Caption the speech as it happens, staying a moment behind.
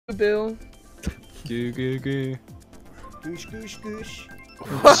Bill. Goo goo goo. Goosh goosh goosh.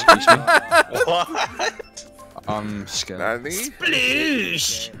 Excuse me. What? I'm scared. Nani?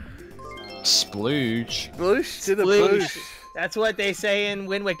 Sploosh! Splooge. Sploosh to the Sploosh. boosh. That's what they say in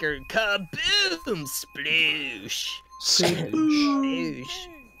Wind Waker. Kaboom! Sploosh! Splooge. Sploosh!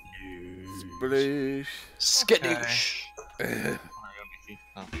 Sploosh. Skadoosh.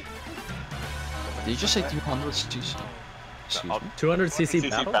 Oh. Did you just say 200 cc? Excuse me. 200cc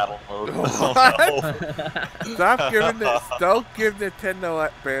battle? battle mode. What? Stop giving this. Don't give Nintendo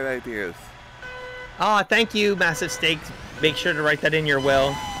bad ideas. Aw, thank you, Massive Steak. Make sure to write that in your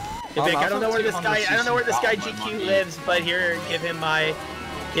will. Vic, I don't know where this guy GQ lives, but here, give him my.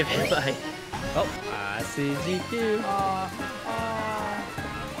 Oh, I see GQ.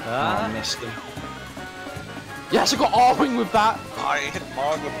 I missed him. Yes, I got R-wing with that! I hit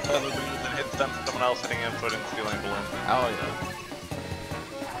Mog with a feather dude and hit someone else hitting him so I didn't steal any balloon. Oh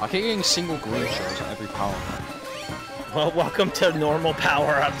yeah. I keep getting single green shells at every power. Well, welcome to normal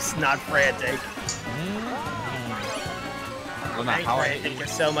power-ups, not frantic. Well, now, I think how frantic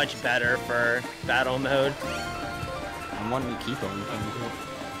is so much better for battle mode. I'm wanting to keep on.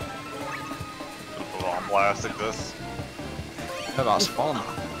 Bomb blast like this. Yeah, that's fun.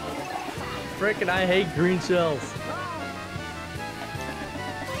 Frickin' I hate green shells.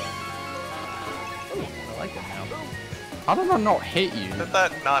 Ooh, I like it now. How did I not hit you? Did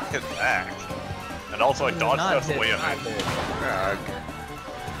that not hit back? And also I dodged out of the way of it. God.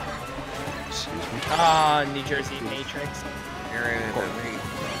 Excuse me. Ah, New Jersey Matrix. You're in it with me.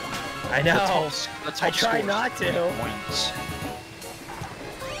 I know. The top I try score not is to. 3 points.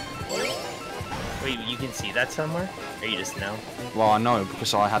 Wait, you can see that somewhere? Or you just know? Well, I know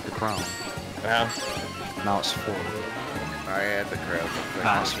because I had the crown. Wow. Now it's 4. I had the crowd.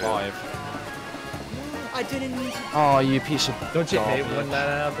 Now it's 5. I didn't need to. Oh, you piece of. Don't you hate garbage. when that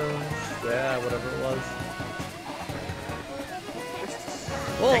happens? Yeah, whatever it was.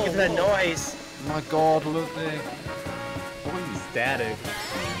 Think of that noise. My God, look there. Static.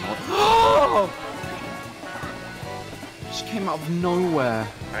 Just came out of nowhere.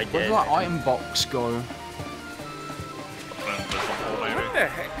 I Where did. did that item box go? What the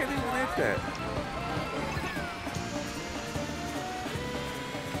heck did he hit that?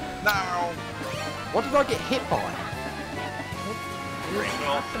 No! What did I get hit by?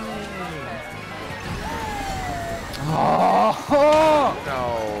 Oh!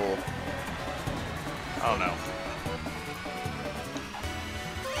 No. Oh no.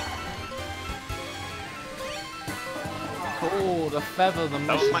 Oh, the feather, the was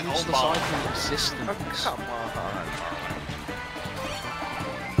most my own useless bomb. item in Oh, existence. come on.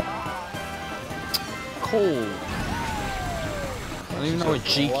 Cool. I don't even know what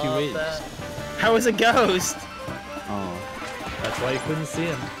GQ is. How was a ghost? Oh. That's why you couldn't see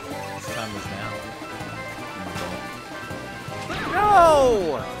him. This time is now.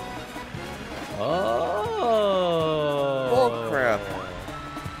 No! Oh! Bull crap.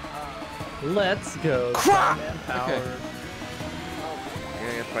 Let's go. Crap! Starman power. Okay.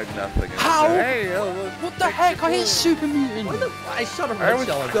 You're gonna find nothing. How? Hey, oh, look. What the heck? I hit Super Mutant! What the? I shot a I red was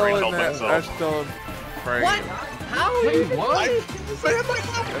shell and still green. in that. I was still in frame. What? How? Wait, what? Yes, I You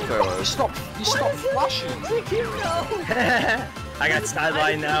was. stopped flashing! I got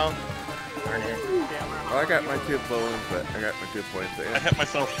sidelined now. Darn it. Well, I got my 2 balloons, but I got my 2 points I there. hit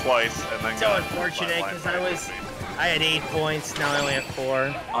myself twice and then So got unfortunate flatlined because by I had 8 points. Now I only have 4. I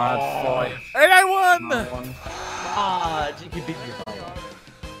had 5. And I won! Ah, GQ beat me by one.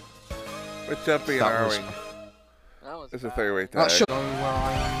 With jumping and That was- arrowing. It's a 3-way That tag. should go where I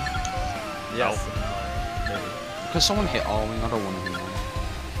am. Yes. Maybe. Because someone hit R-wing, I don't want to hit R-wing.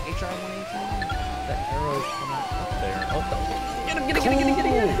 That arrow's coming up there. Oh, no. Get him, get him, get him, get him, get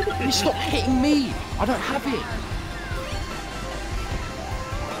him, get him. You stop hitting me! I don't have it!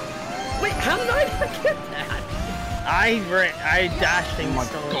 Wait, how did I not get that? I dashed Oh and my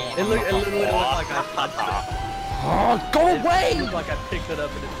stole God. It literally looked like I touched it. Oh, go It away! looked like I picked it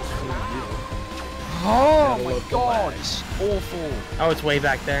up and it just flew to you. Oh Gotta my look God, away. it's awful. Oh, it's way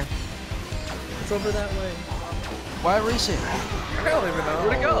back there. It's over that way. Where is it? I don't even know.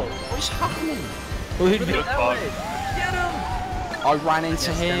 Where'd it go? What is happening? Over Good that bug. way. Get him! I ran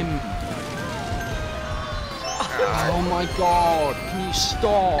into him. Oh my God, can you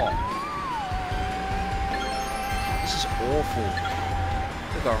stop? This is awful.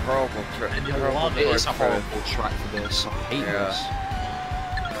 It's a horrible trick. And you love It is a trick for this. horrible track for this. I hate Yeah. this.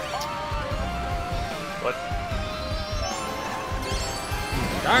 What?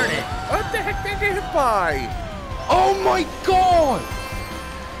 Darn it. What the heck did you hit by? Oh my God!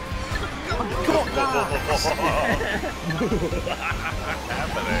 I got that! What's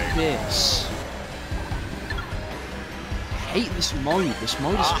happening? this. I hate this mode. This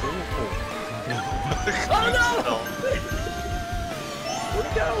mode is awful. Oh no! Where'd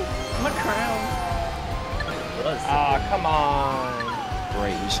it go? My crown. Ah, come on.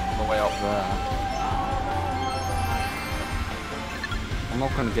 Great, he's all the way up there. I'm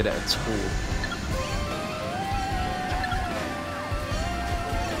not gonna get it at all.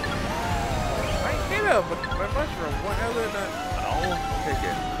 I hit him with my mushroom. Why hell did I take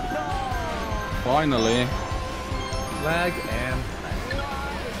it? Finally. Lag and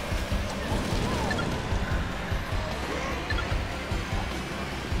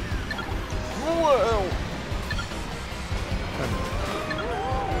Whoa!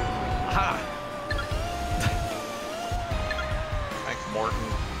 ha! Thanks, Morton.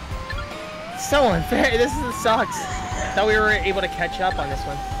 So unfair. This sucks. Thought we were able to catch up on this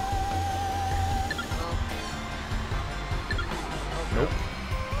one. Nope.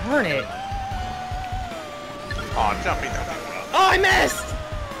 Darn it. Oh, jumping. Oh, I missed!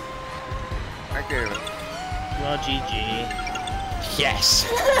 I gave it. Well, GG. Yes!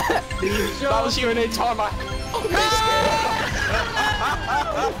 That was the only time I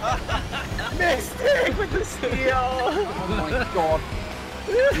Missed it with the steal! Oh my god.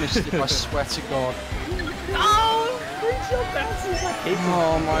 Missed it, I swear to god. Oh! Free jump bounces like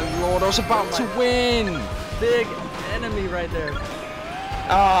Oh my lord, I was about to win! Big enemy right there.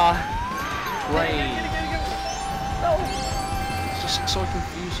 Great. It's just so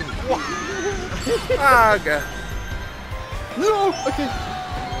confusing. Ah, okay. No! Okay.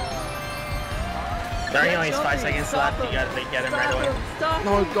 There only has 5 seconds left. You gotta get him right away. Stop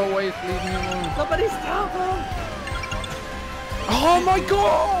No, go away, leave me alone. Somebody stop him! Oh my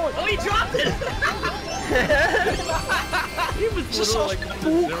god! Oh, he dropped it! He was This is literally such like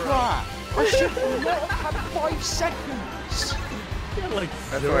bullcrap! I should not have had 5 seconds! like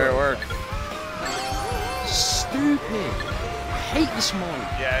That's the way it works. Stupid! I hate this mode.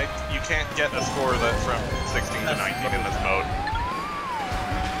 Yeah, you can't get a score that's from 16 to 19 in this mode.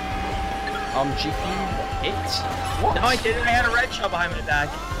 GQ it? What? No, I didn't. I had a red shell behind my back.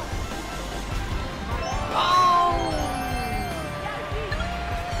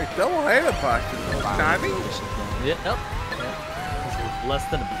 It's double header boxes. Timing? Yep. Yeah. Less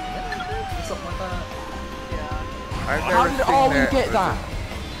than a minute, or something like that. I've How never did seen Arwen that. get that?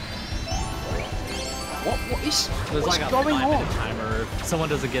 What is There's what's like a going 5-minute on? timer. If someone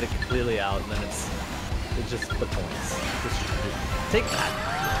doesn't get it completely out, then it's just the points. Take that.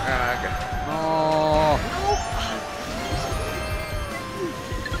 Ah, okay. Oh,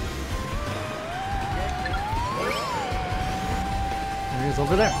 There he is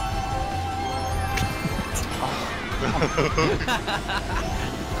over there.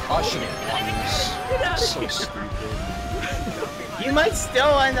 I should have won this. So stupid. You might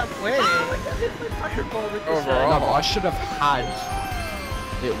still end up winning. No, Overall. but I should have had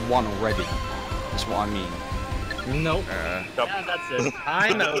it won already. That's what I mean. Nope. Yeah, that's it.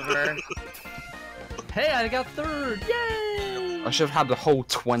 I'm over. Hey, I got third! Yay! I should have had the whole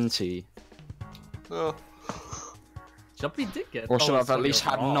 20. Jumpy did get. Or should I have at 20 least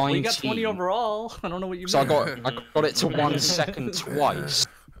had overall. We got 20 19? overall. I don't know what you mean. So I got it to 1 second twice.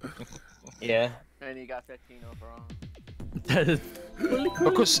 Yeah. And you got 15 overall. That is really cool.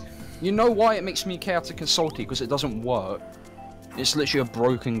 Because you know why it makes me chaotic and salty? Because it doesn't work. It's literally a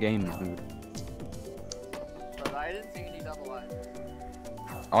broken game mode. But I didn't see any double items.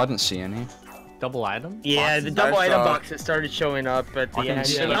 I didn't see any. Double item? Yeah, the double I item saw- boxes started showing up at the I can end.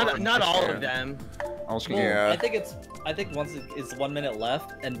 see Not all Yeah. of them. I was gonna. Yeah. I think once it's 1 minute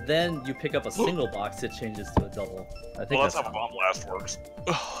left, and then you pick up a single box, it changes to a double. I think Well, that's that's how Bomb Blast works.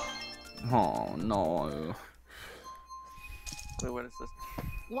 Oh no. Wait, what is this?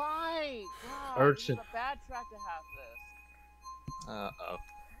 Why? God, Urchin. It's a bad track to have this. Uh-oh.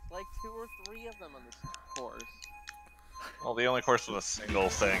 Like 2 or 3 of them on this course. Well, the only course with a single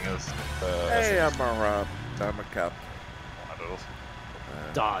thing is Hey, I'm a cup.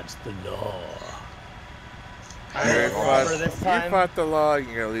 dodge the law. You For this time, fought the law,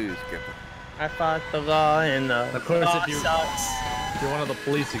 you're gonna lose, Skipper. I fought the law and the Of course, law if you- sucks. If you're one of the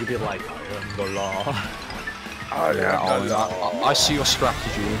police, you could be like, I am the law. Oh, Yeah, I see your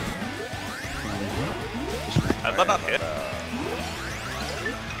strategy. I did not hit.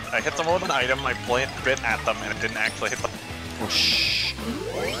 I hit them with an item, I bit at them, and it didn't actually hit them. Oh shh.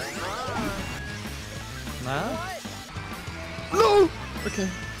 Nah? No. Okay.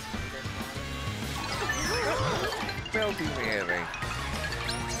 Melty Mary.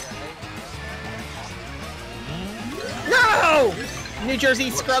 No! New Jersey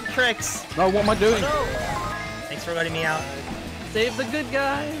scrub tricks. No, what am I doing? Thanks for letting me out. Save the good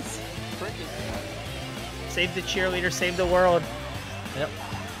guys. Save the cheerleader, save the world. Yep.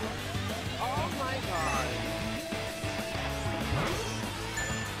 Oh my god.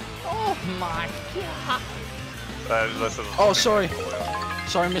 Oh my god. This is Oh, sorry.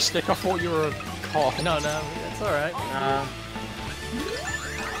 Sorry, Mystic. I thought you were a car. No, it's alright.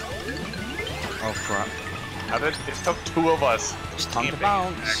 Oh, crap. How did it took 2 of us It's time to camping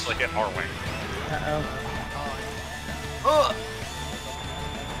bounce. to actually hit our wing. Uh-oh.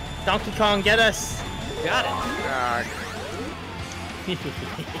 Donkey Kong, get us! Got it.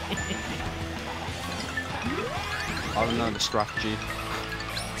 I don't know the strategy.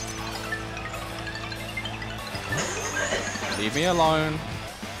 Leave me alone.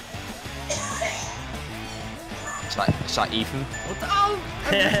 Is that Ethan? What the? Oh!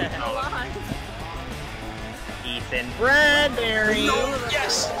 Ethan Bradbury!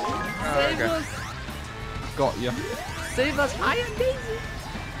 Yes! Save okay. us! Got you. Save us! I am Daisy!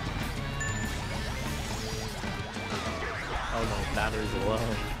 Oh no, battery's low.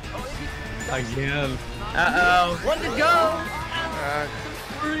 Again. Uh-oh. One to go!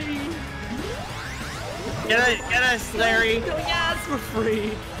 Free! Get us, Larry! Yes, we're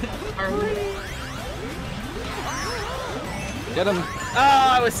free! Get him. Oh,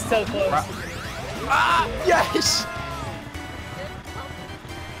 I was so close. Ah, yes!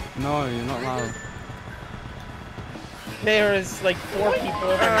 No, you're not allowed. There was like 4 people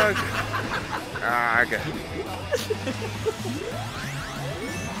over there. Okay.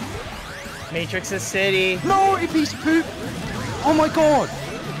 Matrix is city. No, you piece of poop! Oh my god!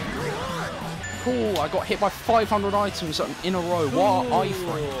 Cool, I got hit by 500 items in a row. What are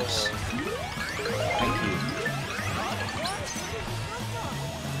iframes? Thank you.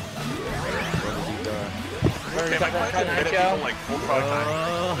 Where did he go? Okay, my question hit it people like 4 or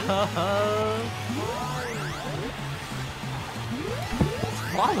 5 times.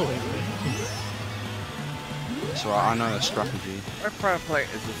 Following me. So I know the strategy. My prime plate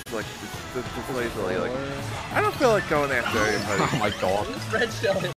is just like, just lazily like, I don't feel like going after everybody. Oh my god. Red shell